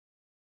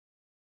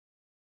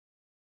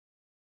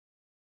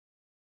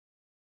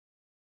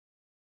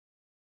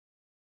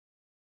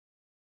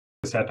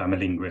said, I'm a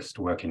linguist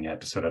working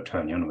at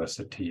Södertörns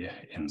University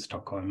in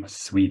Stockholm,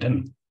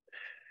 Sweden.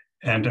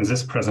 And in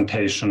this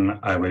presentation,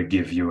 I will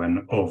give you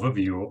an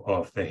overview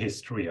of the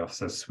history of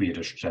the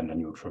Swedish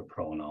gender-neutral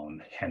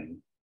pronoun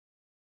hen.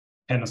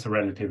 Hen is a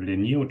relatively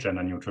new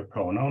gender-neutral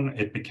pronoun.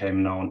 It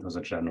became known to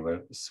the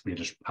general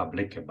Swedish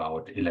public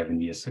about 11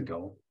 years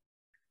ago.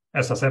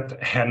 As I said,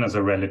 hen is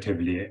a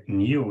relatively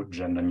new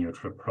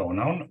gender-neutral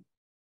pronoun.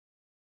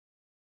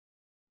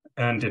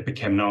 And it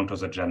became known to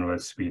the general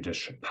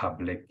Swedish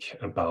public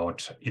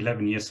about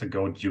 11 years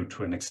ago due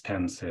to an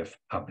extensive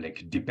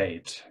public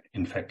debate.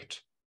 In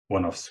fact,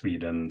 one of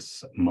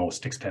Sweden's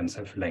most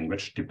extensive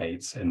language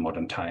debates in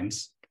modern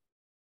times.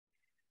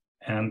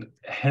 And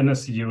hen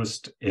is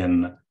used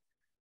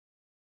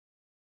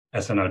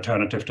as an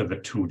alternative to the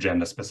two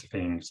gender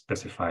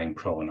specifying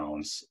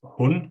pronouns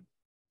hun,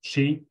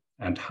 she,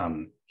 and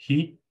han,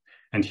 he.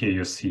 And here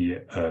you see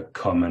a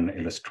common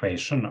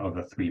illustration of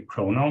the three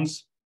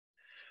pronouns.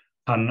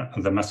 Han,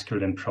 the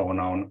masculine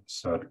pronoun,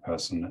 third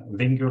person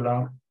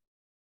singular.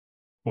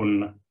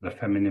 Hun, the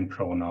feminine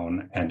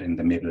pronoun, and in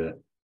the middle,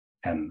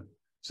 hen,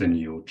 the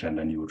new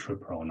gender-neutral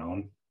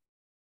pronoun.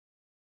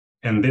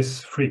 In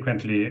this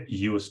frequently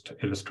used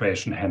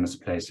illustration, hen is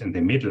placed in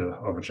the middle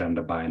of a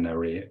gender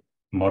binary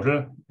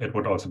model. It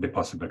would also be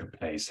possible to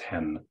place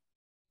hen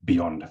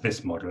beyond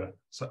this model,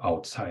 so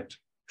outside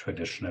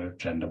traditional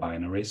gender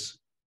binaries.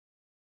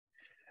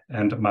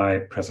 And my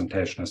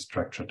presentation is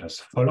structured as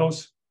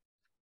follows.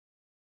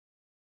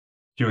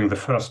 During the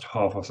first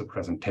half of the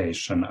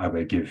presentation, I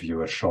will give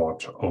you a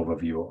short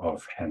overview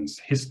of hen's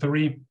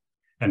history.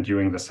 And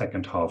during the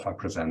second half, I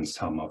present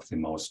some of the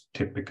most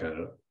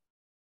typical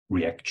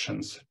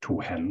reactions to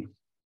hen.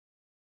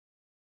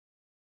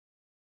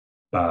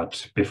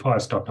 But before I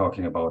start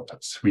talking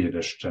about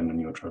Swedish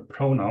gender-neutral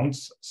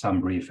pronouns,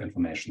 some brief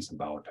information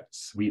about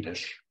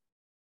Swedish.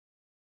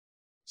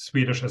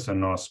 Swedish is a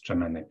North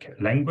Germanic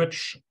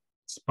language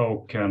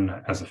spoken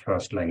as a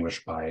first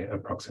language by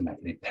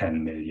approximately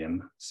 10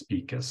 million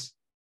speakers.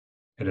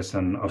 It is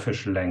an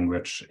official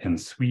language in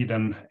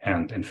Sweden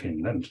and in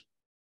Finland.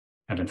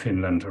 And in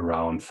Finland,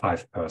 around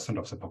 5%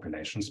 of the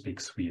population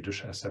speaks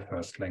Swedish as their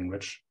first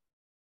language.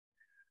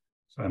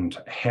 And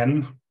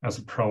hen as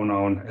a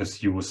pronoun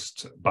is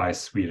used by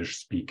Swedish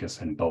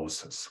speakers in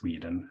both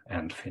Sweden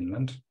and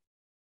Finland.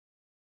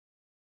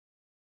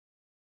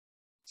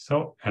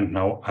 So, and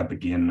now I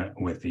begin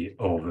with the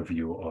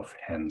overview of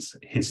hen's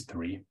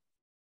history.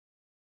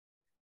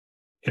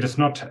 It is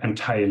not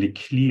entirely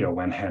clear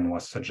when hen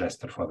was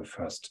suggested for the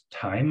first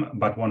time,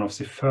 but one of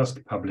the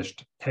first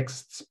published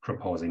texts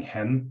proposing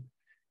hen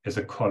is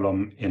a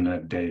column in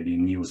a daily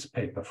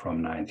newspaper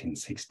from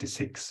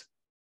 1966,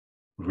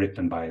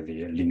 written by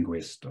the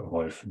linguist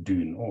Rolf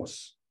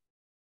Dynås.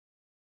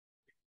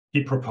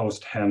 He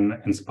proposed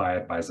hen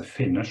inspired by the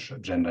Finnish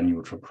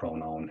gender-neutral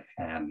pronoun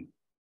hän.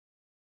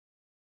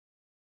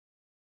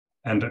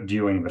 And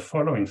during the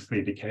following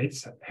 3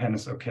 decades, hen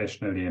is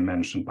occasionally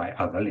mentioned by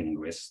other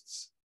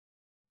linguists,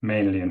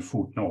 mainly in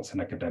footnotes in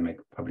academic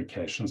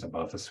publications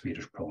about the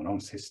Swedish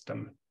pronoun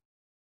system.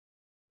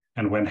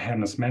 And when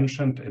hen is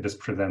mentioned, it is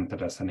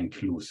presented as an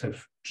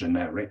inclusive,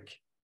 generic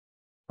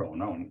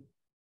pronoun,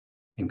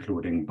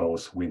 including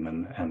both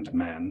women and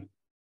men,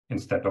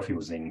 instead of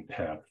using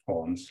paired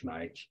forms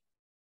like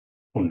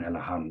hun eller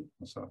han,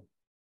 so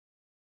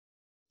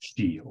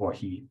she or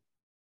he.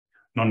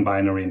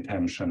 Non-binary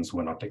intentions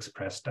were not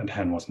expressed, and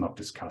hen was not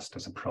discussed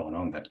as a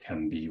pronoun that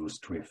can be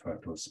used to refer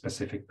to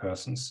specific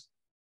persons.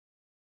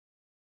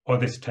 All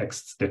these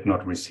texts did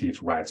not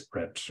receive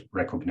widespread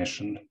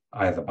recognition,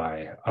 either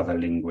by other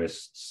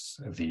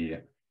linguists, the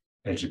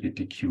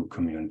LGBTQ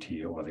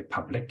community, or the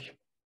public.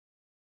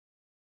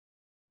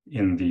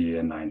 In the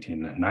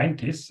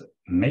 1990s,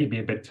 maybe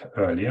a bit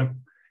earlier,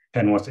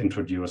 hen was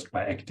introduced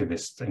by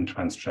activists in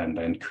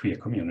transgender and queer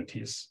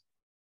communities.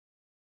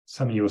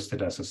 Some used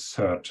it as a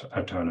third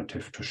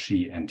alternative to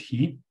she and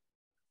he,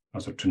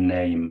 also to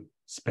name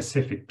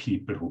specific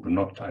people who do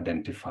not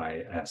identify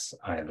as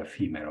either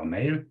female or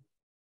male,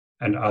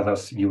 and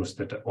others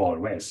used it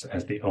always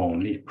as the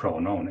only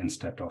pronoun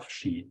instead of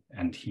she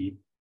and he,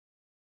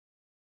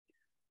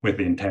 with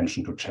the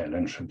intention to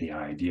challenge the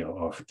idea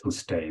of two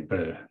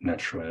stable,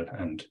 natural,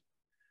 and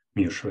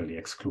mutually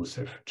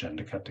exclusive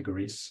gender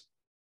categories.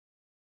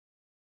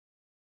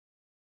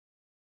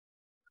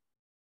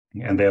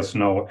 And there's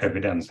no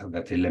evidence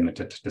that the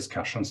limited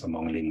discussions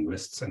among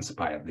linguists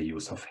inspired the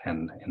use of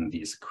hen in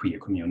these queer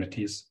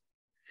communities.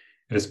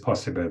 It is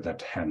possible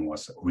that hen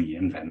was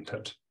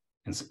reinvented,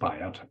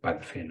 inspired by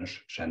the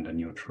Finnish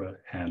gender-neutral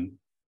hen.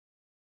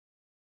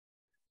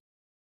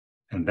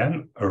 And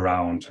then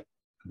around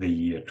the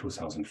year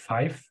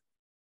 2005,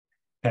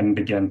 hen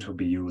began to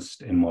be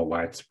used in more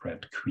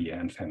widespread queer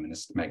and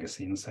feminist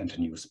magazines and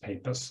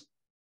newspapers.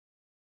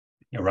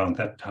 Around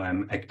that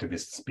time,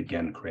 activists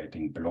began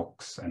creating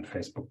blogs and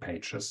Facebook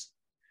pages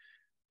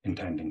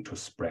intending to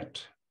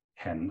spread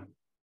hen.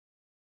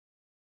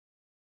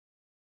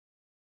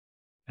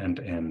 And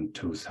in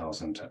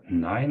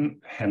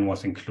 2009, hen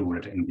was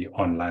included in the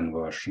online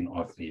version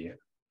of the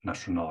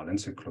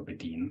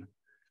Nationalencyklopedin,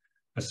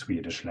 a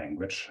Swedish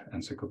language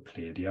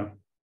encyclopedia.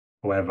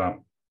 However,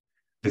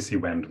 this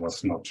event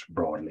was not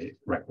broadly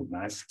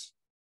recognized.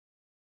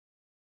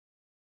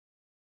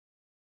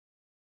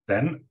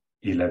 Then,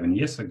 11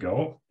 years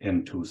ago,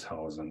 in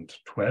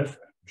 2012,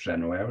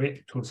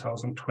 January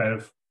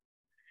 2012,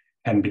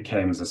 hen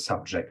became the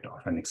subject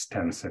of an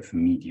extensive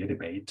media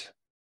debate.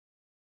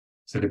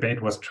 The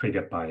debate was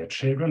triggered by a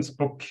children's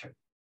book,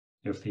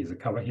 you see the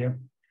cover here,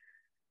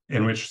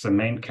 in which the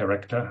main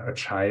character, a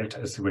child,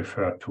 is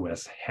referred to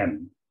as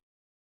hen.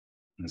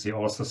 And the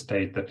author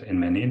stated in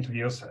many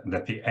interviews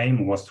that the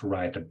aim was to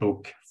write a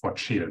book for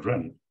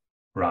children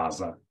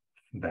rather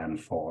than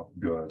for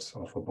girls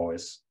or for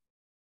boys.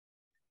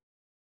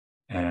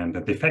 And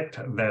the fact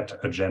that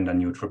a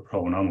gender-neutral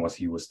pronoun was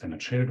used in a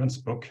children's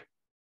book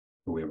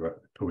to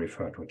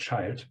refer to a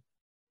child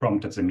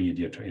prompted the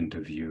media to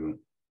interview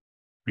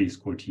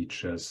preschool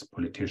teachers,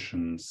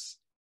 politicians,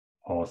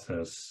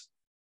 authors,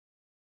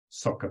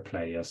 soccer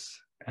players,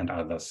 and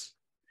others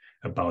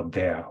about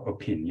their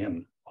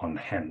opinion on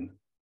hen.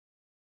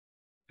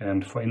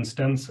 And for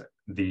instance,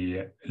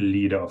 the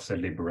leader of the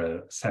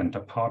Liberal Center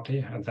Party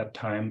at that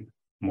time,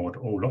 Maud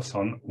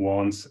Olofsson,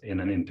 warns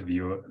in an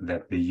interview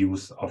that the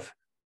use of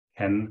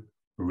hen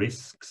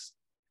risks,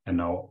 and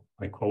now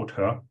I quote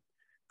her,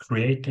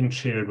 creating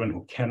children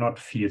who cannot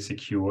feel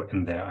secure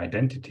in their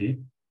identity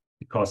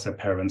because their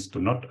parents do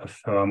not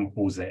affirm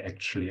who they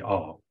actually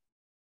are,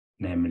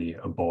 namely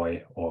a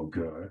boy or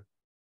girl.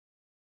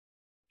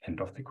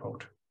 End of the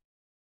quote.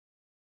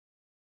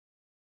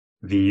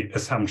 The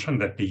assumption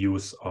that the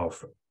use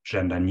of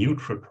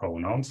gender-neutral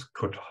pronouns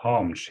could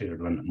harm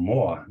children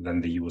more than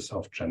the use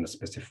of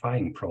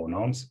gender-specifying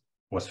pronouns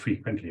was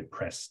frequently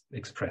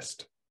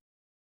expressed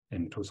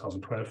in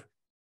 2012.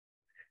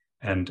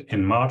 And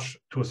in March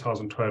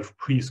 2012,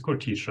 preschool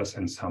teachers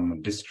in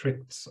some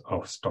districts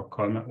of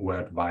Stockholm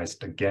were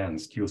advised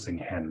against using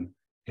hen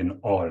in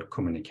all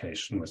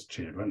communication with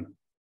children.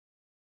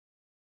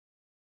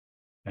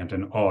 And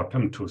in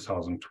autumn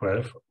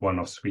 2012, one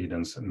of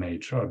Sweden's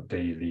major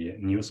daily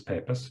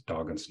newspapers,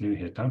 Dagens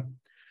Nyheter,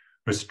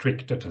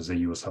 restricted the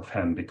use of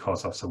hen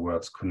because of the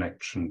word's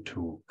connection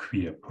to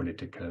queer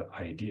political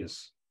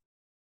ideas.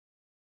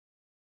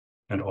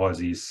 And all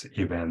these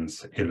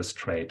events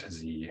illustrate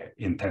the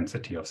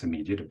intensity of the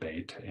media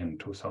debate in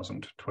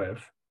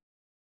 2012.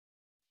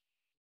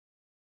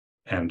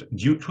 And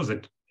due to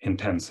the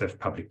intensive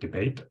public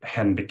debate,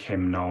 hen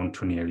became known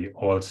to nearly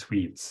all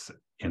Swedes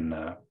in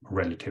a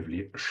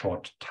relatively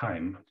short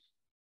time.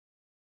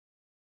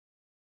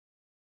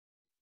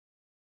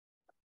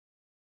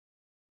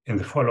 In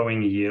the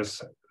following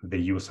years, the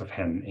use of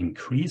hen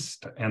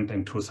increased, and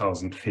in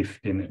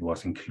 2015 it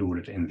was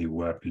included in the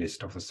word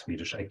list of the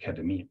Swedish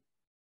Academy,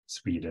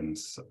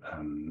 Sweden's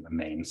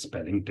main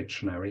spelling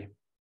dictionary.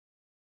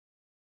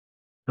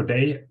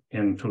 Today,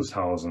 in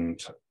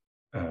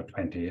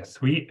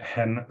 2023,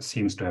 hen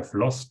seems to have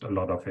lost a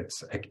lot of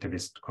its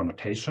activist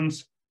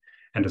connotations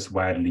and is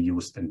widely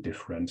used in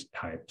different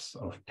types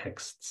of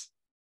texts.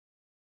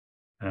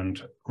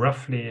 And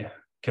roughly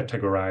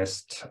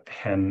categorized,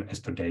 hen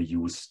is today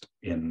used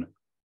in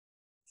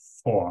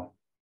 4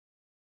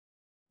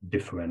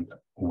 different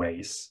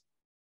ways.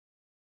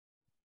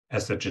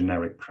 As a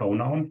generic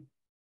pronoun,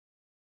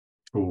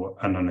 to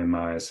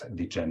anonymize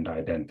the gender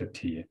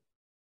identity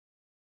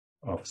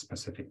of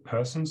specific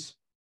persons,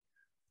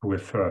 to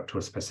refer to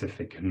a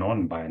specific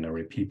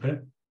non-binary people,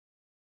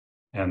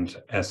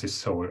 and as a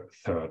sole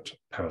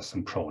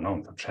third-person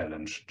pronoun to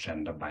challenge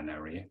gender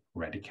binary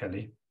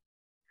radically.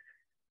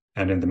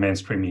 And in the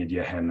mainstream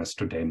media, hen is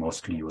today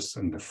mostly used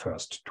in the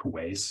first 2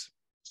 ways.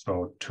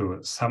 So to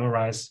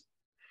summarize,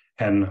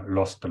 hen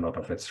lost a lot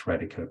of its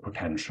radical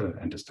potential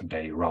and is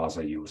today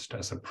rather used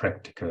as a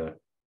practical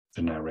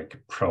generic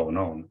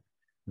pronoun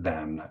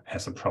than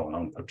as a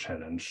pronoun to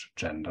challenge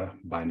gender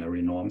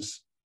binary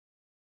norms.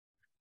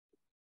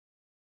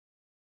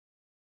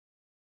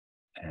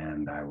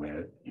 And I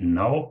will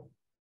now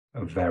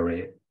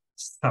very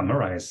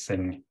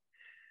summarizingly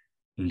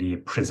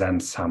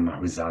present some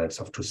results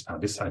of 2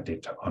 studies I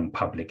did on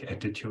public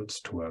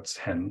attitudes towards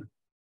hen.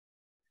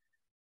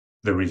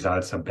 The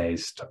results are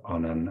based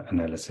on an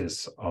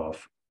analysis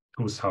of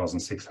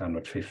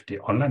 2,650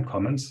 online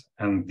comments,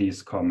 and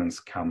these comments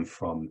come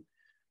from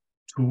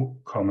 2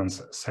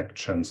 comments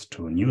sections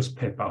to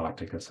newspaper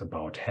articles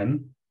about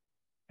hen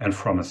and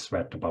from a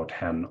thread about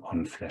hen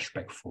on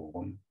Flashback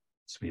Forum,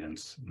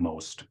 Sweden's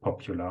most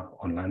popular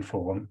online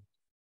forum.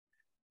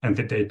 And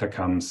the data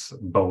comes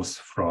both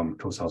from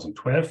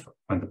 2012,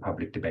 when the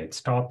public debate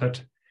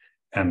started,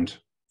 and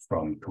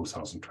from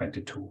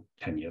 2022,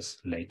 10 years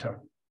later.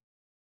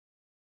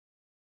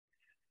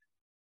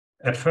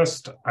 At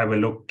first, I will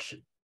look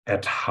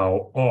at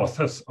how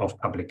authors of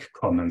public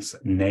comments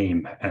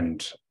name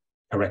and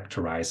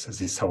characterize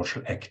the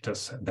social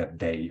actors that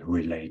they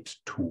relate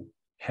to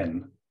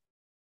hen.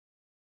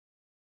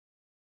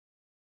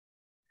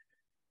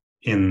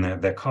 In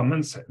their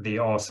comments, the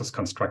authors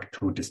construct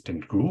 2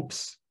 distinct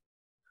groups.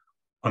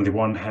 On the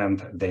one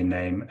hand, they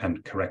name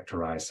and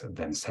characterize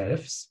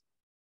themselves,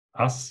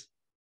 us,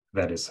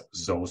 that is,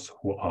 those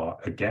who are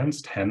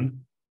against hen,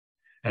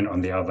 and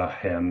on the other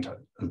hand,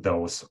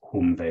 those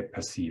whom they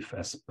perceive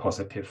as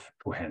positive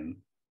to hen,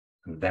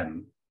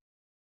 them.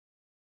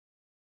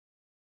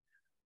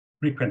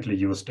 Frequently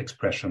used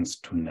expressions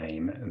to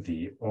name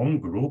the own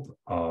group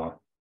are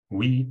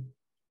we,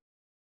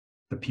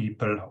 the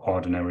people,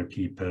 ordinary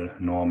people,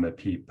 normal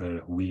people,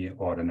 we,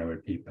 ordinary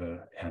people,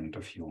 and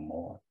a few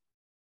more.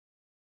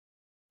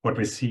 What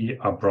we see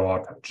are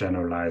broad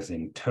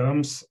generalizing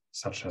terms,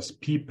 such as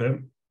people,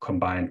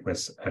 combined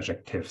with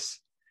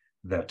adjectives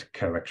that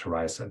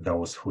characterize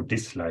those who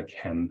dislike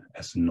hen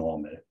as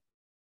normal.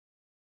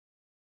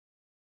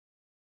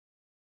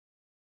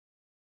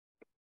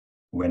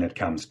 When it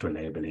comes to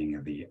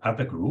labeling the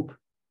other group,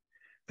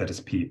 that is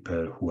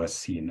people who are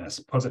seen as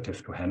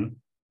positive to hen,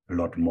 a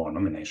lot more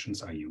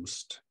nominations are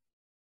used.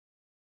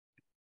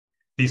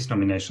 These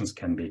nominations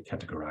can be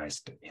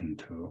categorized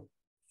into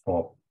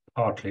 4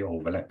 partly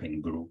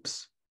overlapping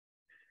groups.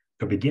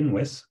 To begin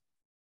with,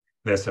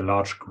 there's a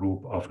large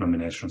group of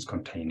nominations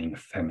containing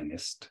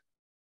feminist,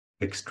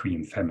 the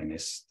extreme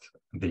feminists,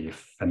 the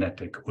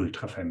fanatic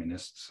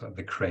ultra-feminists,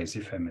 the crazy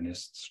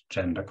feminists,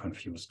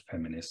 gender-confused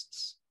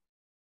feminists,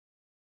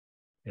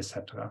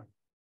 etc.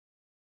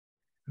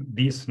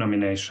 These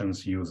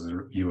nominations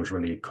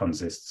usually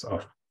consists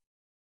of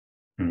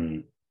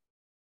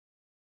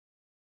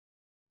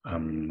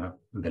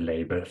the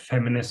label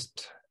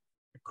feminist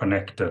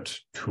connected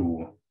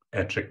to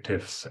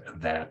adjectives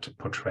that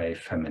portray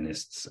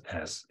feminists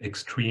as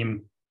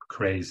extreme,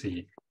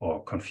 crazy,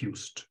 or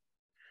confused.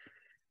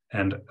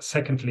 And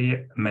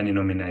secondly, many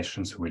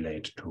nominations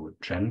relate to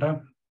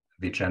gender,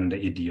 the gender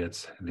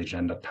idiots, the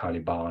gender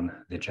Taliban,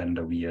 the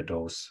gender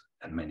weirdos,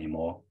 and many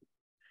more.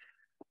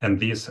 And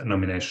these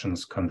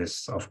nominations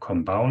consist of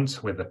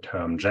compounds with the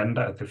term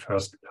gender at the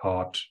first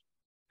part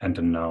and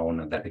a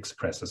noun that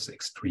expresses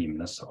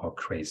extremeness or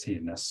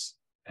craziness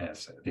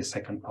as the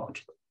second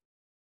part.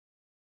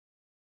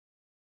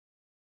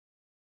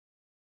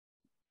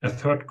 A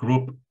third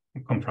group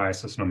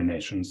comprises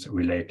nominations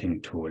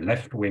relating to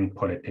left-wing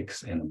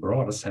politics in a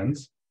broader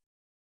sense,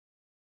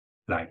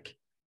 like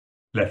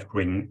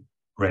left-wing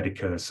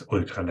radicals,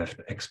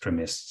 ultra-left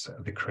extremists,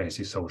 the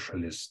crazy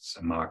socialists,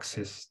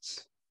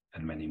 Marxists,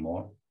 and many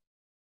more.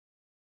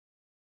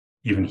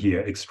 Even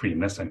here,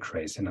 extremeness and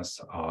craziness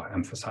are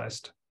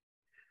emphasized.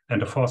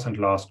 And the fourth and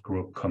last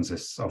group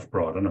consists of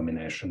broader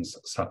nominations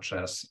such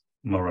as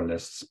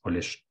moralists,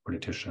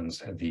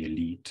 politicians, the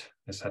elite,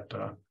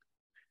 etc.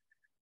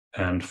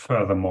 And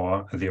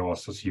furthermore, the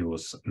authors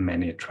use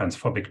many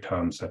transphobic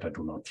terms that I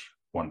do not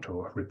want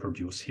to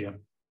reproduce here.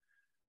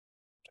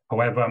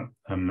 However,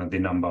 the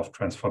number of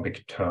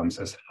transphobic terms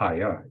is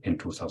higher in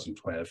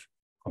 2012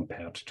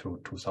 compared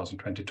to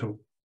 2022.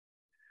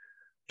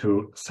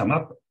 To sum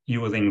up,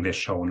 using the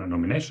shown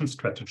nomination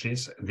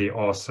strategies, the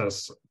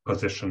authors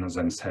position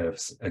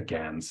themselves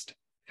against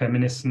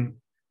feminism,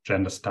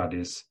 gender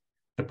studies,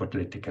 the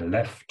political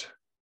left,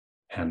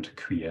 and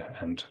queer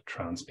and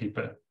trans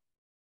people.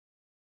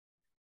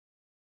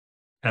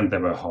 And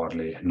there were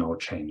hardly no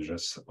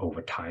changes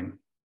over time.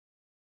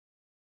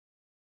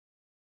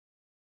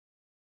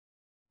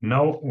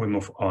 Now we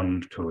move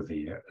on to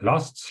the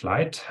last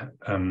slide,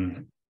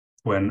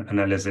 to an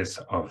analysis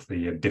of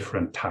the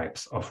different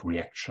types of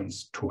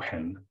reactions to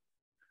hen.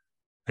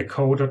 I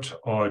coded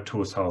all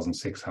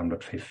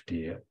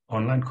 2,650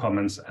 online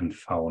comments and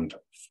found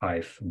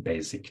 5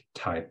 basic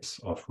types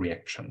of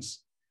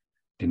reactions: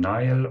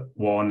 denial,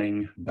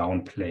 warning,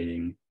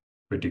 downplaying,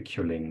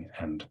 ridiculing,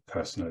 and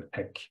personal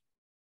attack.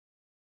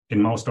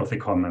 In most of the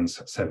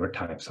comments, several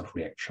types of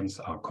reactions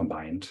are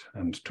combined,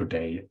 and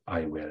today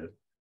I will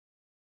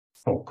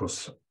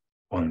focus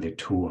on the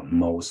 2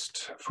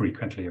 most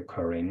frequently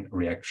occurring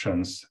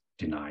reactions,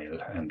 denial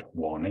and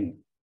warning.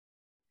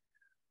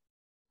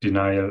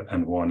 Denial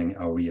and warning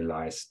are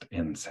realized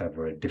in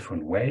several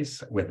different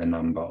ways with a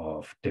number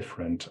of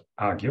different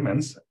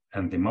arguments,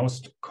 and the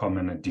most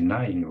common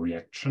denying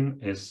reaction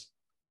is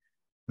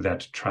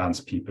that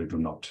trans people do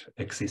not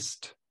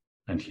exist.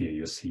 And here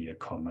you see a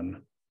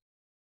common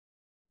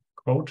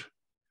quote: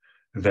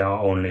 "There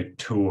are only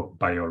 2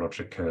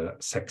 biological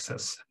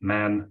sexes,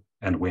 men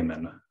and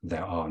women.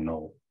 There are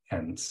no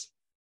hens."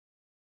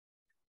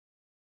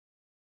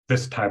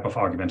 This type of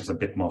argument is a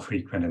bit more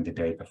frequent in the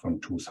data from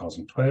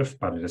 2012,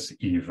 but it is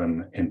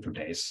even in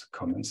today's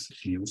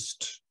comments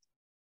used.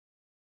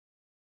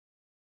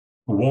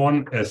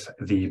 Warn is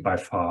the by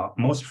far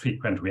most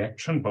frequent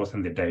reaction, both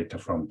in the data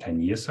from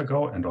 10 years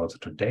ago and also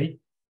today.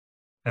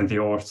 And the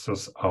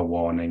authors are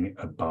warning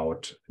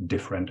about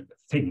different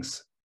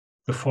things.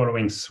 The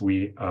following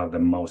 3 are the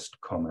most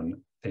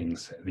common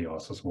things the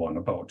authors warn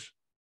about.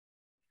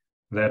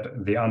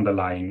 That the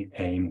underlying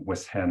aim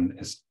with hen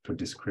is to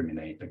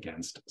discriminate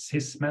against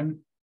cis men.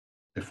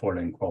 The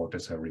following quote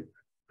is a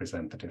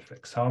representative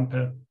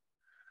example.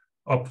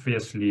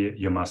 "Obviously,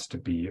 you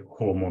must be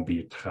homo,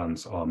 bi,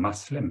 trans, or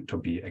Muslim to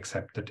be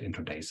accepted in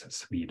today's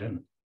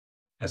Sweden.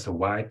 As a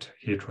white,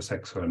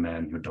 heterosexual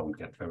man, you don't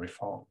get very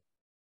far."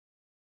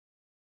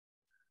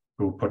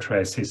 who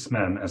portrays cis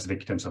men as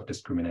victims of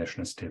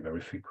discrimination is still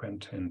very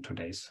frequent in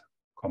today's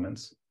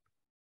comments.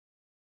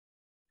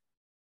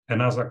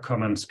 Another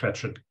common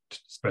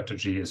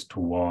strategy is to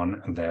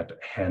warn that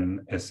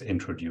hen is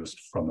introduced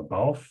from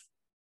above,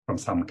 from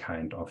some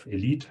kind of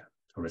elite,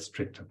 to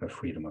restrict the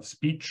freedom of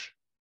speech.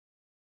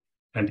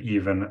 And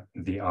even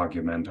the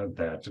argument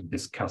that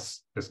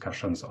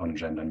discussions on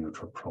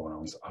gender-neutral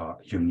pronouns are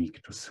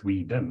unique to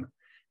Sweden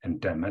and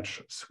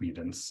damage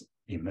Sweden's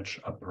image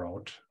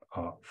abroad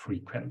are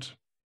frequent.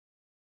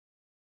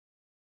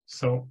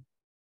 So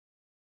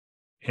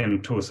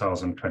in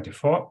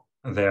 2024,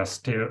 there are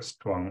still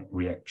strong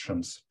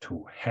reactions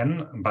to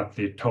hen, but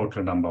the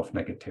total number of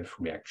negative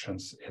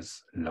reactions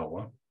is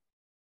lower.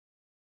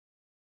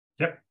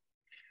 Yep,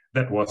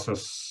 that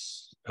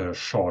was a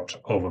short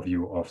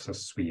overview of the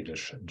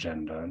Swedish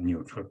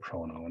gender-neutral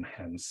pronoun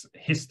hen's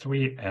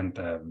history and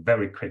a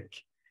very quick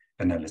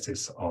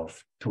analysis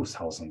of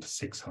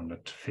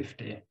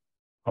 2,650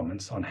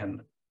 comments on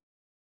hen.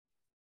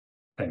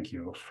 Thank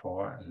you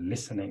for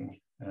listening.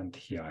 And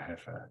here I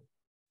have a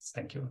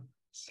thank you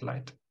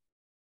slide.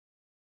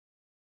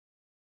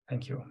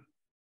 Thank you.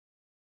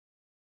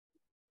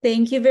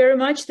 Thank you very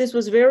much. This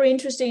was very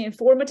interesting,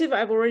 informative.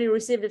 I've already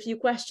received a few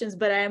questions,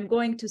 but I am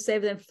going to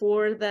save them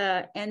for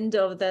the end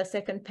of the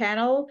second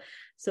panel.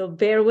 So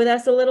bear with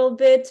us a little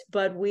bit,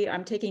 but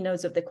I'm taking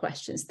notes of the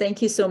questions.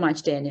 Thank you so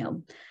much,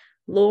 Daniel.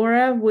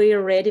 Laura, we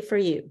are ready for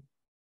you.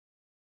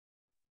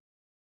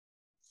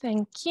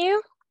 Thank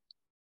you.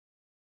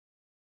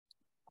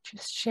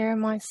 Just share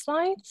my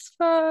slides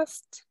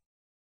first.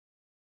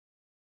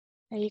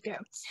 There you go.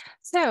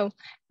 So,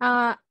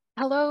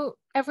 hello,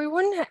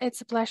 everyone.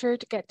 It's a pleasure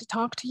to get to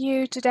talk to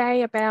you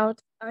today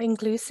about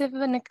inclusive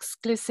and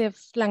exclusive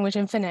language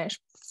in Finnish.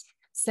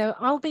 So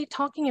I'll be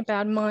talking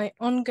about my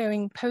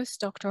ongoing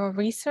postdoctoral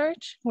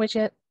research, which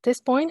at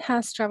this point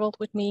has traveled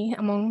with me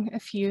among a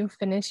few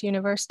Finnish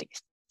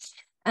universities.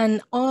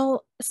 And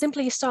I'll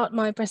simply start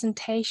my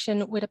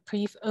presentation with a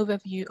brief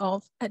overview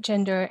of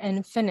gender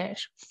in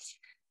Finnish.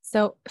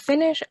 So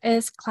Finnish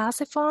is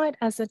classified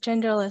as a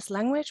genderless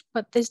language,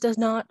 but this does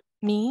not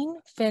mean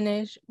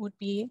Finnish would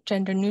be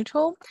gender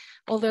neutral,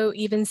 although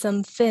even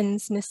some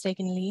Finns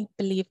mistakenly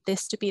believe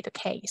this to be the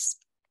case.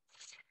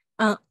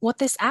 What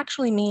this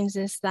actually means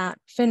is that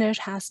Finnish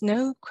has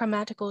no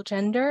grammatical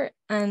gender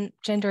and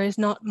gender is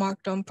not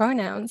marked on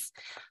pronouns,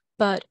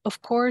 but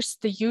of course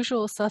the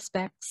usual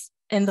suspects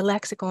in the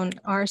lexicon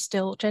are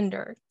still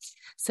gendered.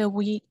 So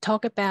we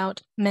talk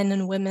about men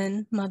and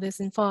women,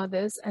 mothers and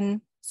fathers,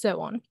 and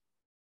so on.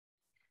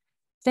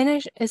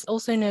 Finnish is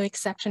also no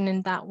exception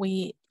in that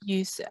we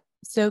use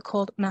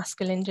so-called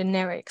masculine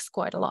generics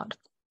quite a lot.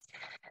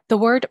 The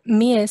word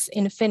mies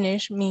in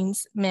Finnish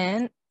means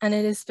man, and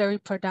it is very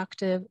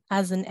productive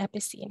as an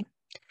epicene.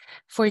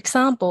 For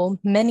example,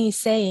 many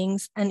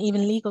sayings and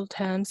even legal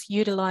terms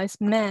utilize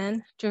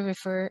man to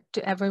refer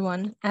to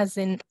everyone, as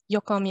in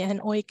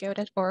jokamiehen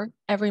oikeudet or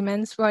every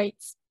man's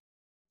rights.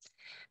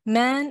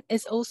 Man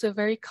is also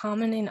very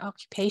common in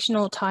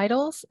occupational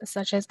titles,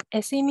 such as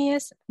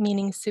esimies,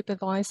 meaning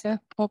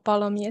supervisor, or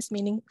palomies,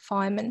 meaning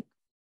fireman.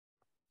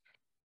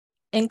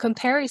 In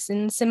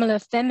comparison, similar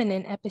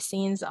feminine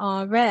epicines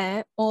are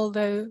rare,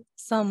 although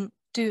some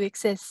do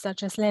exist,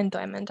 such as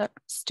lentoimenta,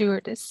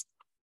 stewardess.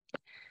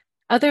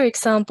 Other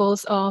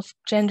examples of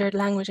gendered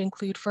language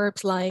include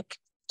verbs like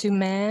to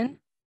man,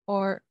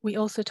 or we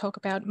also talk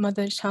about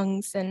mother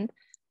tongues and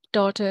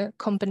daughter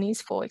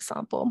companies, for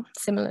example,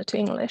 similar to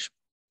English.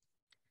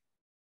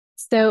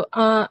 So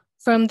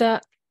from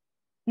the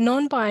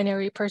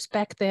non-binary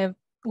perspective,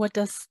 what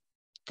does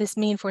this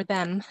mean for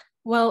them?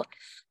 Well,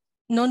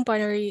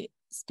 non-binary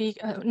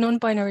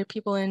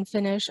people in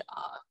Finnish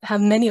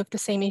have many of the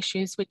same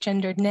issues with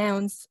gendered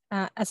nouns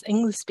as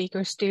English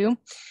speakers do.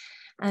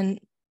 And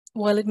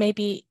while it may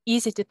be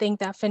easy to think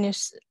that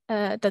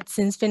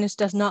since Finnish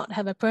does not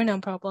have a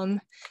pronoun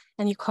problem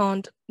and you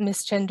can't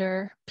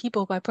misgender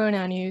people by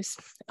pronoun use,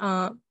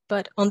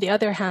 but on the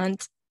other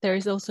hand, there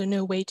is also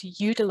no way to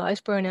utilize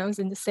pronouns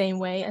in the same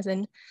way as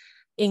in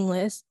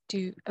English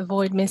to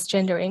avoid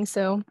misgendering.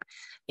 So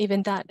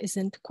even that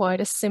isn't quite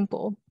as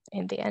simple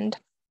in the end.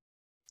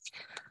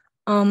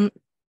 Going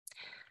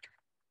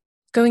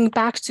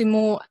back to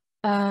more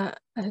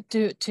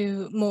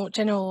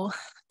general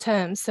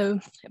terms, so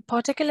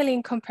particularly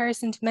in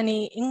comparison to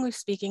many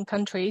English-speaking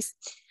countries,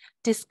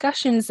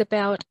 discussions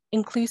about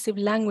inclusive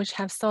language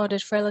have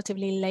started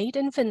relatively late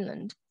in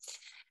Finland.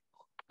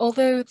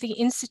 Although the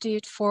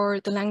Institute for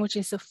the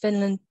Languages of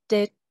Finland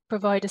did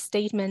provide a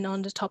statement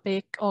on the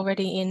topic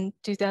already in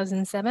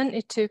 2007,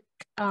 it took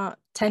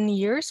 10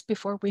 years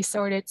before we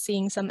started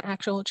seeing some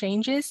actual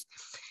changes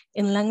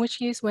in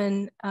language use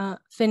when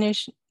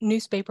Finnish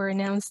newspaper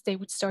announced they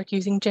would start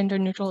using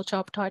gender-neutral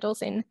job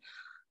titles in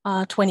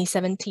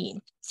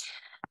 2017.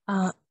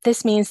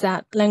 This means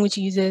that language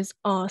users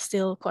are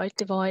still quite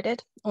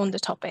divided on the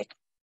topic.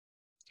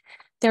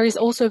 There is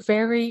also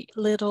very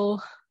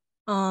little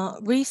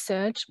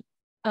research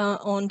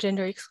on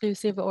gender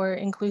exclusive or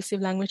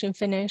inclusive language in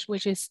Finnish,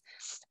 which is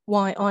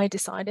why I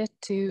decided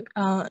to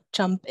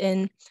jump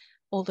in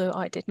although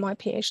I did my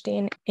PhD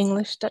in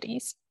English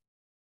studies.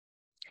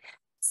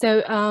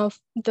 So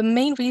the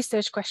main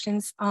research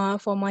questions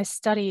for my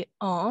study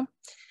are: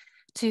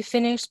 do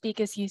Finnish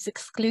speakers use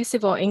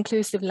exclusive or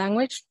inclusive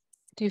language?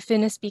 Do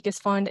Finnish speakers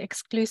find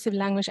exclusive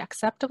language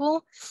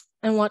acceptable?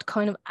 And what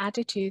kind of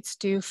attitudes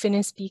do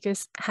Finnish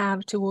speakers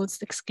have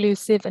towards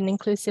exclusive and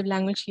inclusive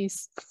language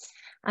use?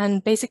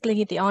 And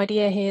basically the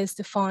idea here is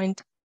to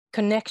find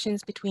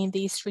connections between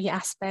these three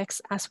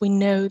aspects, as we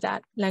know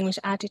that language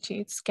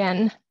attitudes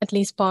can at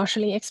least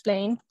partially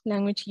explain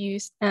language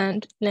use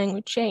and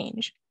language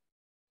change.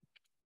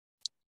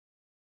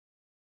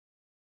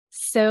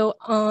 So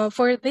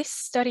for this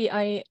study,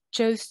 I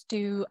chose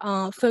to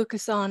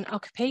focus on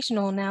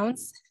occupational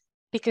nouns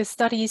because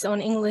studies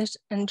on English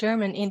and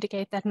German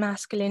indicate that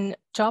masculine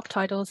job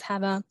titles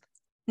have a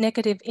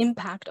negative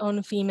impact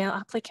on female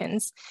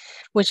applicants,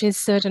 which is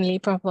certainly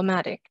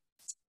problematic.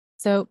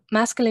 So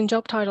masculine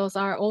job titles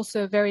are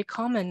also very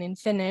common in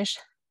Finnish,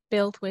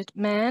 built with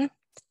man,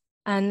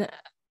 and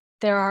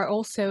there are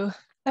also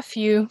a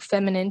few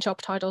feminine job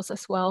titles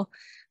as well,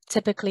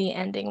 typically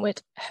ending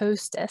with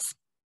hostess.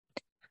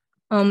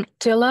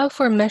 To allow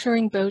for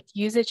measuring both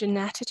usage and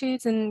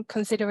attitudes and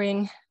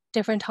considering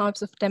different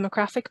types of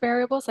demographic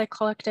variables, I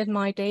collected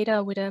my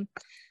data with a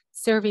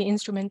survey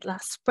instrument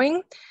last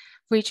spring,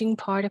 reaching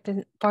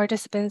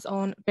participants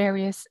on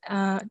various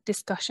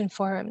discussion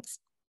forums.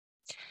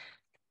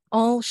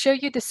 I'll show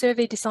you the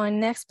survey design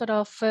next, but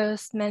I'll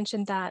first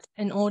mention that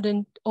in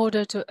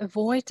order to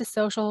avoid the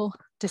social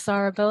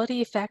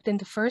desirability effect in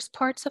the first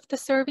parts of the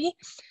survey,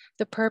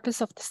 the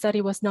purpose of the study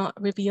was not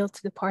revealed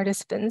to the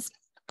participants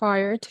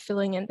prior to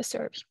filling in the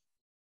survey.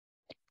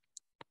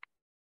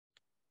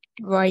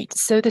 Right,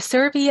 so the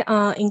survey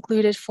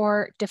included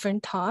 4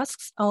 different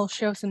tasks. I'll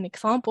show some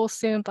examples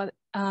soon, but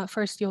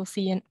first you'll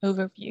see an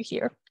overview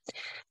here.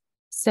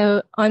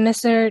 So I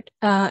measured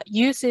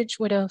usage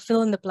with a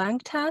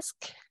fill-in-the-blank task,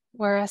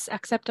 whereas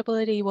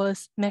acceptability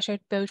was measured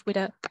both with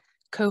a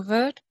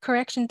covert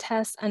correction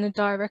test and a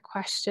direct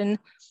question,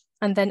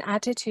 and then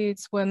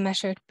attitudes were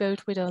measured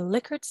both with a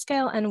Likert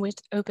scale and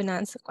with open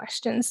answer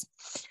questions.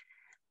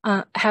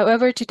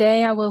 However,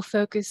 today I will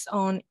focus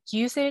on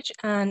usage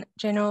and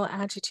general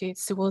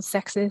attitudes towards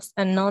sexist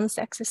and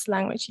non-sexist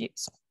language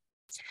use.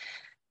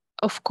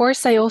 Of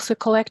course, I also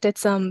collected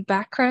some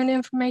background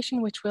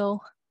information, which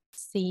we'll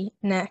see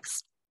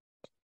next.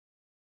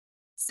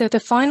 So the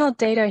final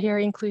data here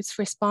includes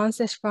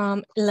responses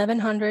from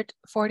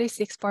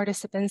 1,146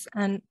 participants,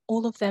 and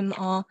all of them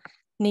are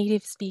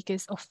native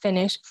speakers of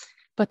Finnish,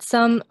 but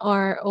some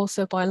are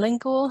also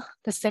bilingual,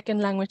 the second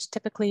language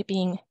typically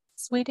being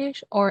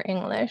Swedish or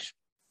English.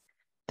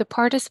 The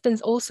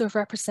participants also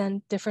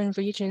represent different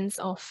regions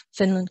of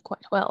Finland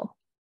quite well.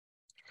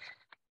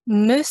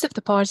 Most of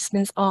the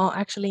participants are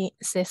actually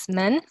cis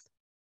men,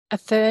 a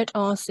third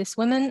are cis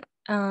women,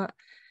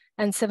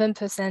 and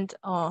 7%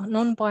 are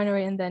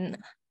non-binary, and then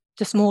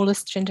the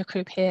smallest gender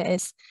group here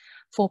is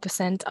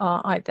 4%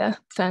 are either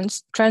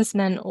trans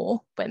men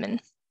or women.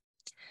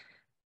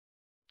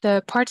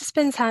 The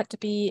participants had to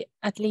be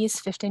at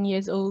least 15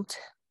 years old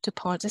to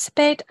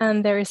participate,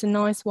 and there is a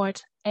nice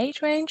wide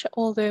age range,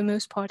 although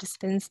most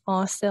participants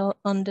are still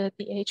under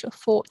the age of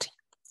 40.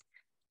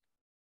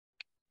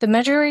 The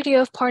majority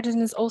of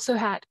participants also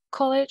had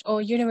college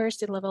or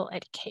university level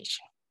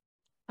education.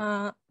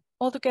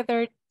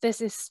 Altogether,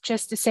 this is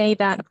just to say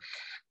that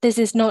this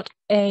is not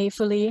a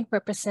fully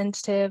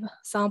representative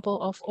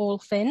sample of all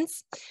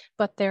Finns,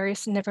 but there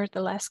is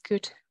nevertheless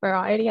good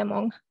variety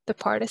among the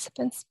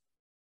participants.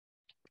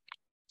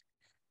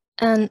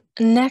 And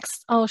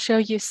next, I'll show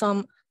you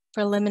some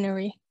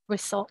preliminary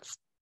results.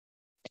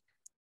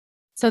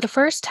 So the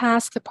first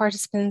task the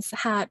participants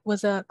had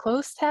was a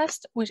closed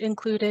test, which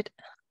included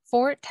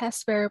 4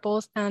 test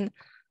variables and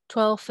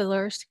 12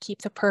 fillers to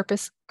keep the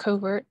purpose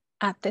covert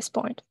at this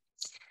point.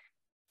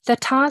 The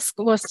task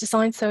was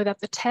designed so that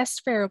the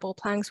test variable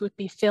blanks would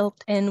be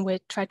filled in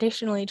with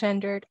traditionally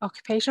gendered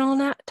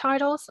occupational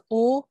titles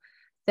or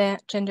the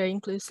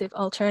gender-inclusive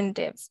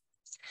alternatives.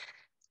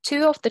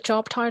 2 of the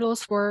job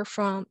titles were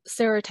from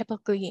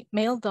stereotypically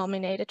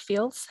male-dominated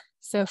fields,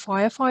 so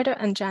firefighter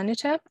and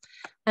janitor,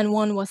 and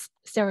 1 was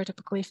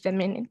stereotypically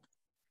feminine.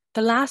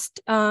 The last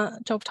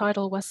job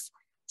title was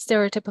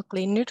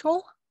stereotypically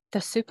neutral,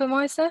 the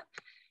supervisor,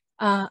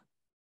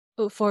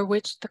 for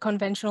which the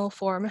conventional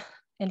form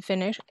in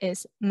Finnish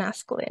is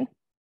masculine.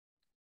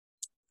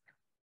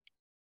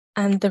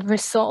 And the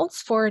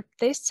results for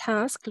this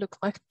task look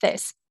like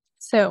this.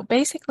 So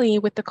basically,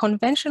 with the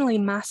conventionally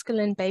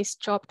masculine-based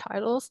job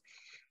titles,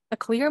 a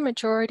clear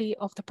majority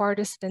of the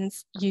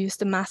participants used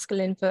the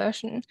masculine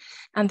version,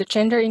 and the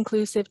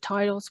gender-inclusive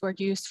titles were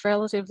used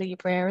relatively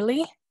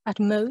rarely, at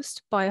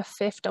most by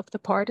 1/5 of the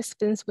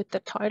participants with the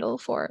title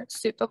for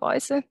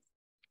supervisor.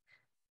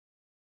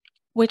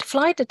 With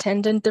flight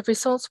attendant, the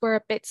results were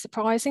a bit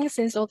surprising,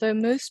 since although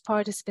most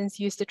participants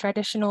used the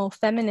traditional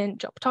feminine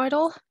job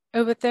title,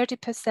 over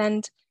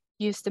 30%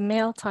 used the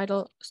male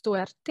title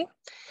stuertti,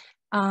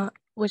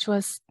 which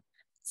was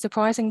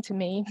surprising to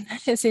me,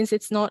 since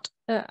it's not,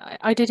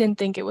 I didn't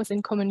think it was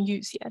in common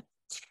use yet.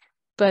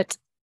 But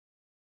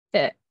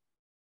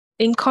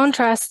in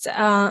contrast,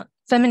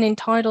 feminine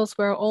titles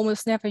were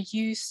almost never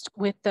used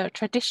with the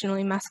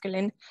traditionally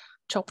masculine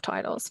job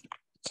titles.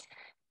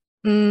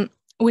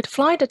 With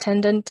flight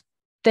attendant,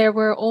 there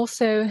were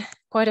also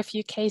quite a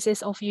few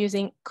cases of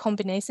using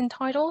combination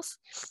titles,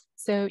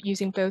 so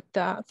using both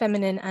the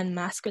feminine and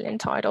masculine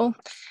title.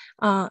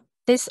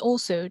 This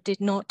also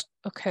did not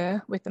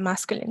occur with the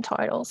masculine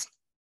titles.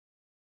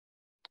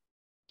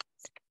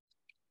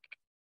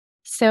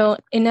 So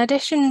in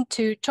addition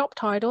to job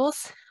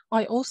titles,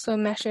 I also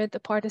measured the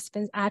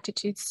participants'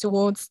 attitudes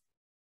towards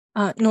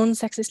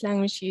non-sexist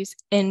language use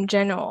in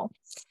general.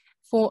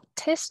 For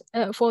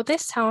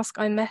this task,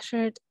 I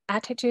measured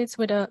attitudes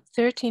with a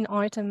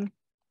 13-item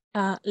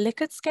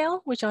Likert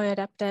scale, which I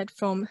adapted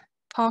from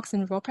Parks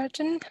and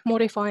Robertson,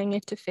 modifying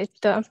it to fit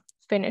the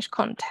Finnish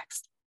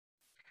context.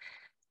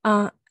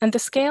 And the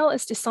scale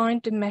is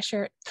designed to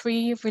measure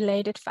 3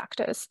 related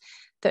factors: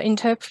 the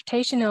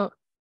interpretation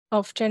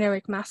of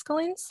generic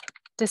masculines,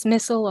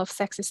 dismissal of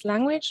sexist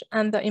language,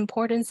 and the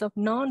importance of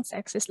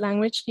non-sexist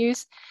language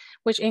use,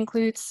 which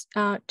includes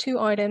 2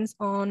 items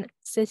on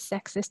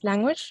cis-sexist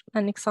language.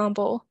 An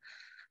example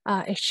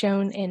is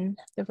shown in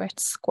the red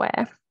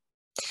square.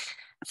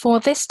 For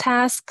this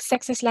task,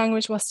 sexist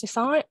language was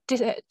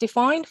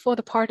defined for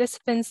the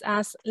participants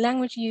as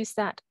language use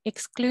that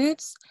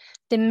excludes,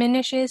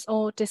 diminishes,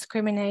 or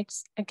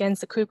discriminates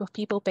against a group of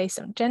people based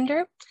on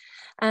gender.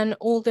 And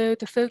although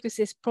the focus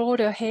is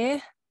broader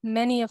here,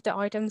 many of the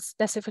items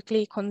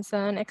specifically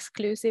concern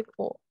exclusive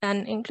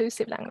and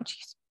inclusive language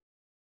use.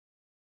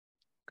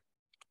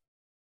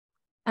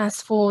 As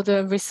for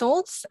the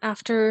results,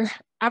 after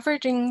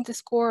averaging the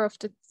score of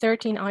the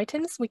 13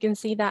 items, we can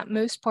see that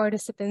most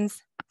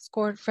participants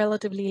scored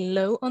relatively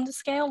low on the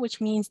scale,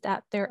 which means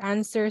that their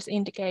answers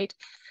indicate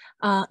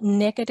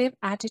negative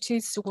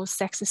attitudes towards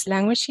sexist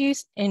language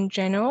use in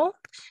general,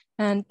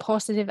 and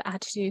positive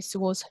attitudes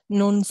towards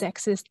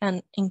non-sexist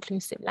and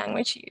inclusive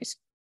language use.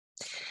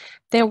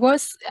 There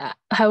was,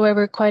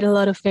 however, quite a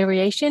lot of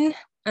variation,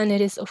 and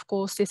it is, of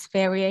course, this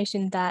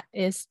variation that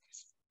is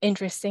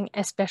interesting,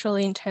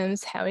 especially in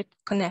terms how it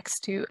connects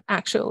to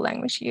actual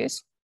language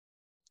use.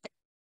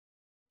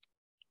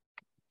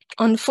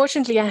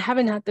 Unfortunately, I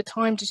haven't had the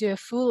time to do a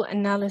full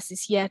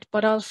analysis yet,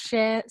 but I'll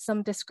share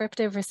some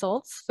descriptive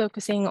results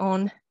focusing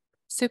on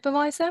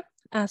supervisor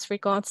as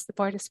regards the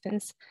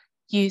participants'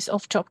 use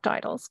of job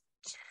titles.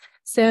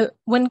 So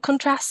when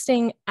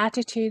contrasting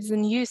attitudes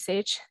and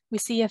usage, we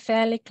see a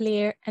fairly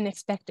clear and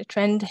expected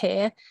trend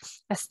here,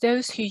 as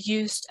those who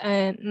used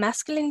a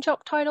masculine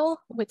job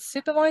title with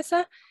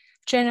supervisor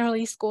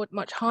generally scored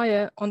much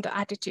higher on the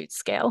attitude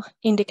scale,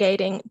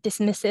 indicating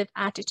dismissive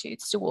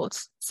attitudes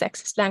towards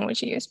sexist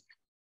language use.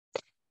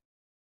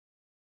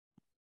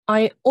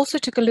 I also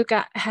took a look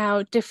at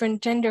how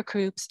different gender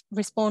groups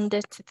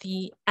responded to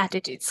the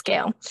attitude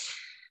scale.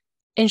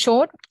 In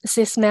short,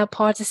 cis male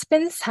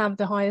participants have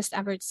the highest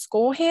average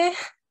score here,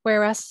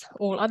 whereas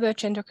all other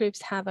gender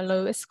groups have a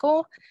lowest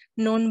score,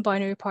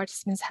 non-binary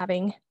participants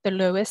having the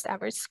lowest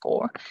average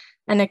score.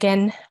 And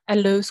again, a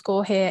low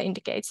score here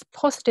indicates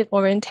positive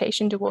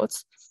orientation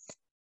towards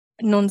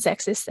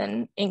non-sexist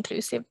and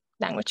inclusive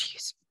language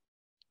use.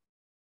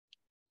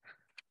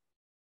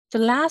 The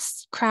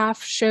last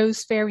graph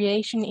shows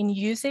variation in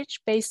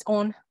usage based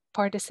on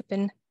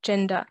participant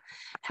gender.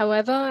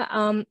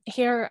 However,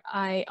 here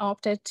I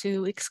opted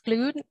to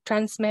exclude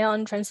trans male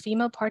and trans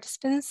female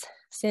participants,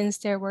 since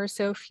there were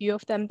so few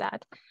of them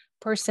that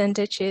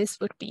percentages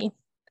would be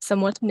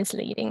somewhat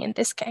misleading in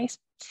this case.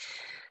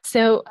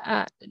 So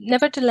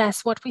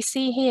nevertheless, what we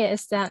see here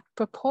is that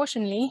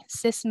proportionally,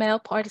 cis male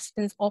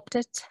participants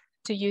opted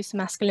to use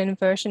masculine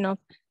version of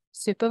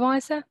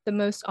supervisor the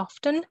most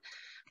often,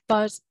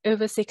 but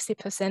over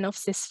 60% of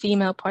cis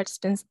female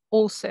participants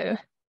also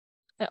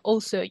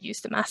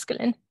use the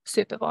masculine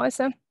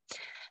supervisor.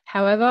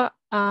 However,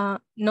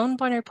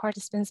 non-binary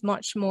participants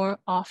much more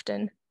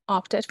often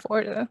opted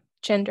for the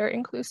gender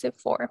inclusive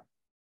form.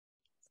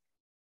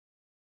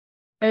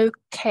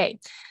 Okay,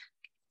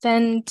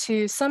 then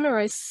to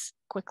summarize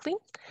quickly,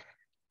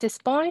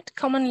 despite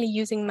commonly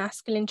using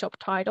masculine job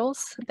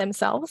titles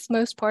themselves,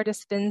 most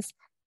participants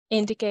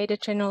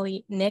indicated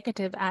generally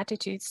negative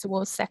attitudes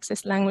towards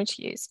sexist language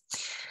use.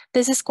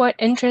 This is quite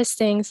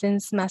interesting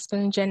since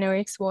masculine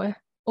generics were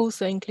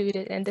also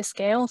included in the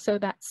scale, so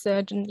that's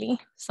certainly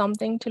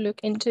something to look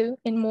into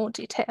in more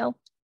detail.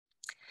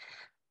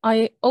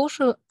 I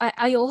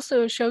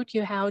also showed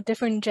you how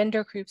different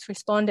gender groups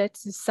responded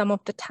to some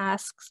of the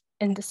tasks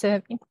in the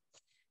survey.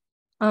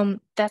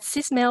 That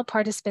cis male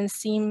participants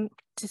seem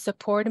to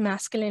support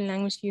masculine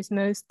language use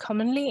most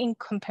commonly in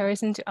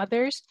comparison to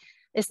others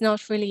is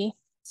not really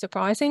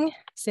surprising,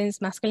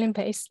 since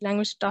masculine-based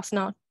language does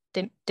not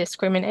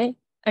discriminate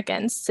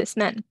against cis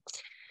men.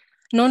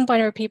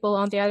 Non-binary people,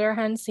 on the other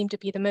hand, seem to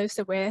be the most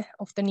aware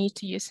of the need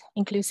to use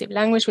inclusive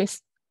language, which,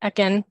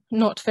 again,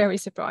 not very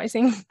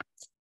surprising.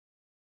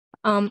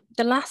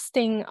 The last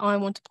thing I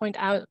want to point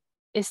out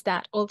is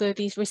that although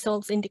these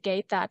results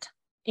indicate that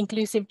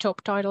inclusive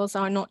job titles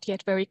are not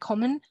yet very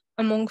common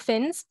among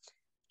Finns,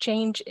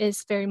 change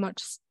is very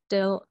much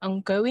still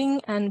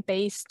ongoing, and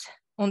based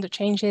on the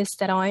changes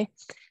that I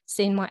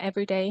see in my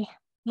everyday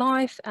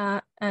life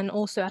and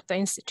also at the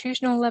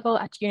institutional level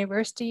at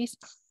universities,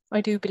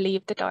 I do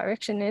believe the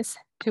direction is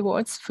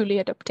towards fully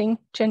adopting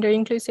gender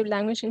inclusive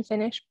language in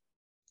Finnish.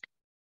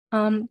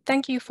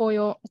 Thank you for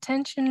your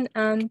attention,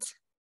 and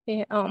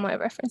here are my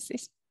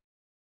references.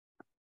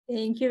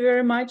 Thank you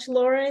very much,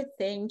 Laura.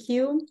 Thank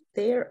you.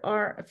 There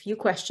are a few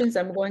questions.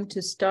 I'm going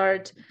to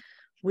start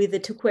with the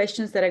two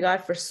questions that I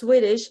got for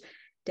Swedish.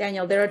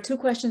 Daniel, there are two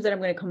questions that I'm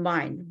going to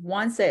combine.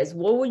 One says,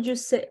 what would you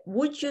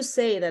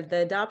say that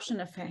the adoption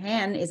of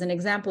hen is an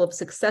example of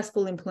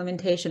successful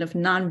implementation of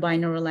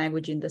non-binary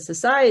language in the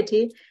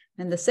society?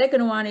 And the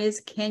second one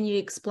is, can you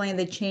explain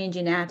the change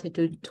in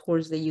attitude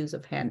towards the use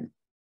of hen?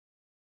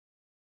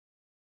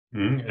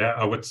 Yeah,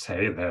 I would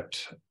say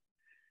that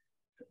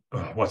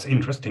what's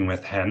interesting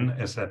with hen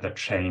is that the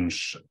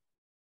change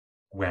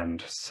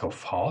went so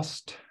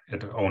fast.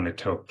 It only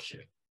took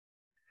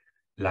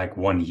like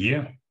 1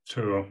 year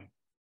to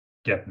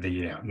get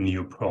the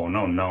new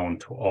pronoun known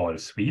to all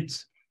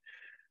Swedes.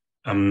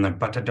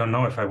 But I don't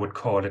know if I would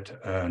call it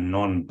a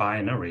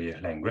non-binary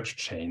language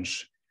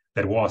change.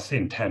 That was the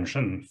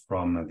intention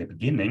from the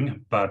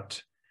beginning,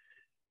 but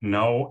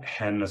now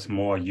hen is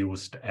more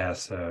used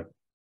as a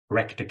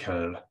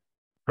practical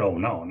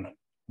pronoun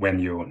when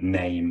you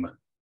name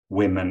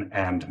women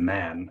and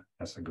man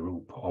as a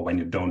group, or when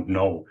you don't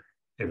know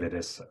if it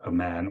is a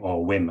man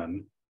or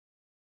women.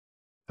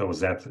 So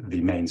that's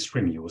the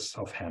mainstream use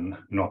of hen,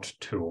 not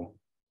to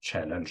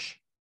challenge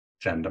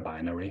gender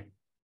binary.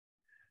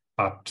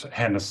 But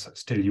hen is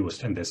still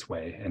used in this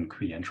way in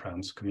queer and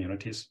trans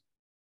communities.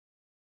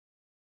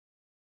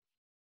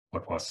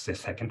 What was the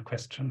second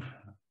question?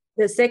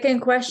 The second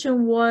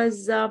question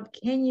was,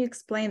 can you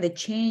explain the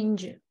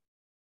change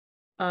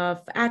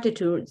of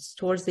attitudes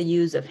towards the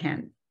use of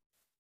hen?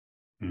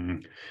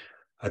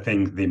 I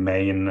think the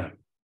main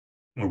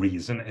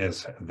reason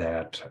is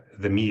that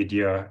the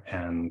media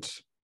and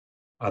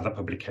other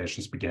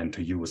publications began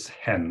to use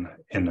hen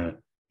in a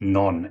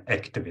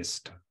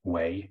non-activist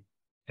way,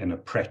 in a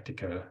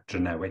practical,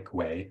 generic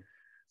way.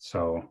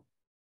 So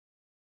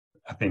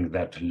I think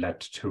that led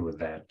to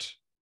that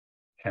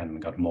hen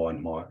got more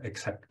and more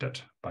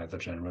accepted by the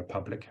general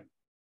public.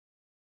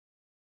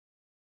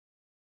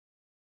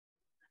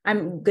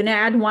 I'm going to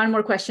add one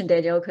more question,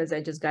 Daniel, because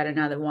I just got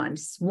another one.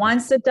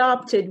 Once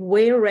adopted,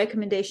 were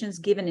recommendations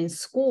given in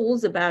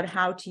schools about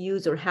how to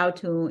use or how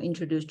to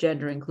introduce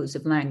gender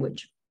inclusive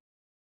language?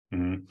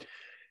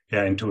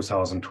 Yeah, in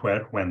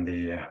 2012, when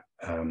the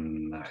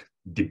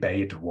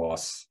debate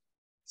was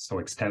so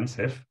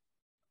extensive,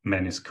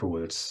 many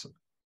schools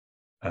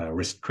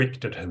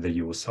restricted the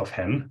use of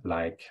hen,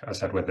 like I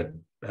said, with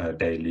the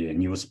daily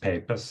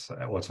newspapers.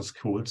 Also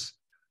schools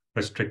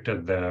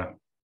restricted the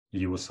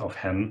use of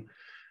hen.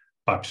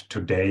 But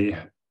today,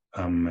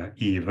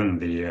 even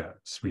the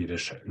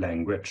Swedish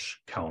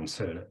Language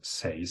Council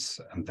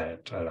says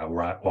that,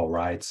 or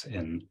writes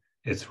in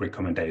its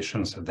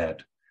recommendations,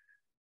 that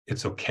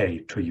it's okay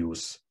to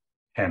use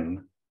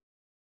hen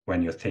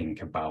when you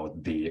think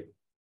about the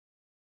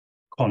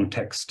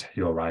context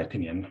you're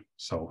writing in.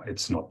 So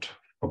it's not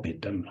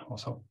forbidden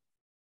also.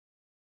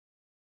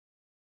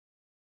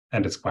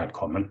 And it's quite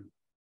common.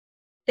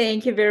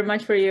 Thank you very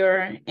much for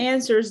your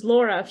answers.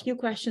 Laura, a few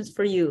questions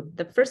for you.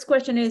 The first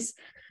question is,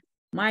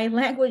 my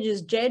language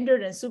is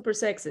gendered and super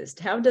sexist.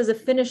 How does a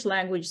Finnish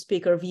language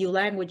speaker view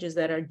languages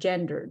that are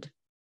gendered?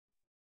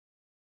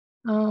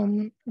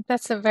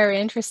 That's a very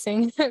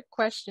interesting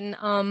question.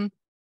 I'm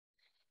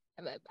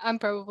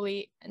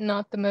probably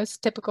not the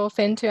most typical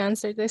Finn to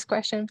answer this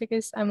question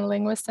because I'm a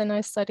linguist and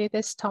I study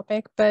this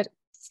topic, but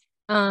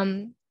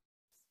I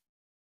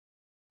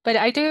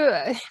do,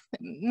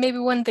 maybe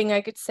one thing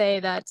I could say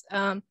that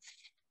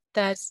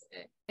that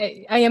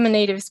I am a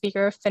native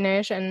speaker of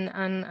Finnish, and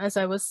as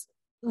I was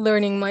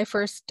learning my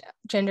first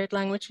gendered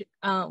language,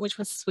 which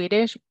was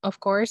Swedish, of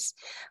course,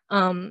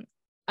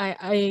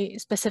 I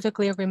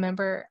specifically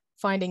remember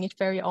finding it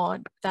very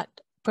odd that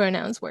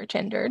pronouns were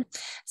gendered.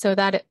 So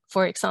that,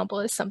 for example,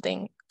 is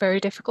something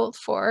very difficult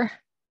for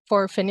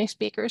Finnish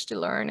speakers to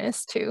learn,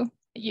 is to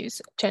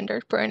use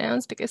gendered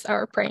pronouns, because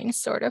our brains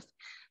sort of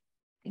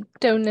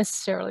don't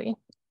necessarily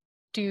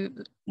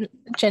do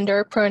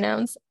gender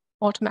pronouns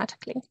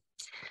automatically.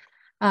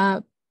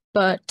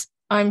 But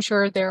I'm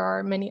sure there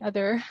are many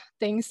other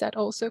things that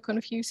also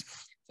confuse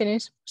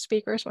Finnish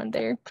speakers when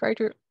they try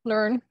to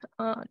learn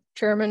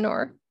German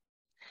or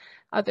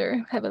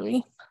other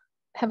heavily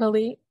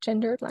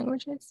gendered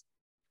languages.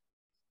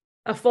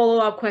 A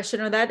follow-up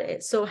question on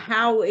that. So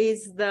how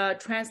is the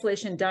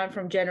translation done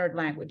from gendered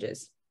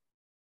languages?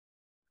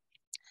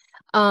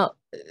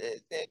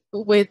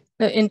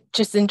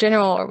 Just in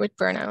general, or with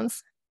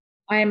pronouns?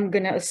 I'm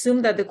going to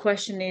assume that the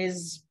question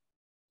is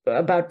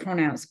about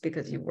pronouns,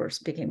 because you were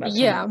speaking about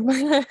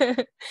pronouns. Yeah.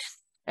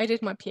 I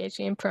did my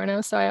PhD in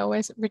pronouns, so I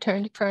always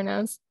return to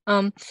pronouns.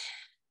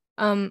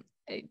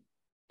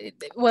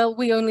 Well,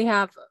 we only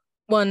have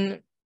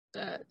one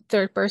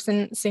third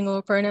person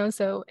singular pronoun,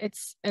 so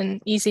it's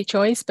an easy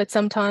choice. But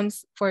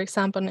sometimes, for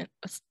example, in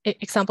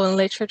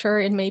literature,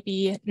 it may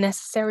be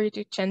necessary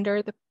to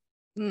gender the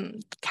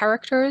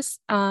characters.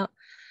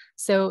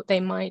 So they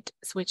might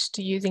switch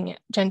to using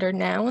gender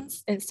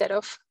nouns instead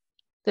of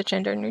the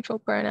gender neutral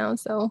pronoun.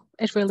 So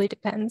it really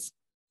depends.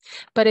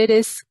 But it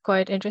is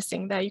quite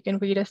interesting that you can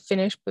read a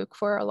Finnish book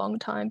for a long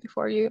time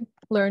before you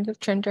learn the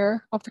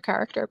gender of the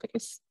character,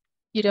 because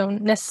you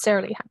don't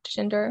necessarily have to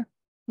gender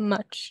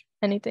much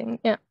anything.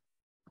 Yeah.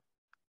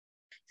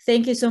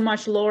 Thank you so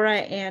much, Laura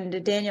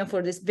and Daniel,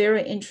 for this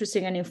very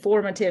interesting and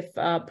informative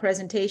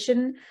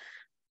presentation.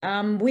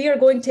 We are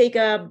going to take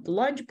a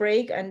lunch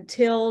break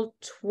until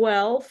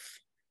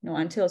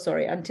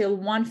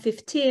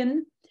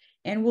 1:15,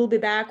 and we'll be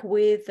back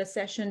with a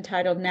session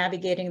titled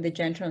Navigating the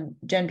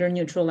Gender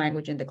Neutral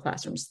Language in the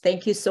Classrooms.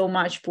 Thank you so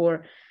much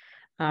for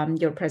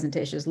your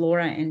presentations,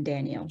 Laura and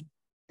Daniel.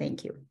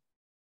 Thank you.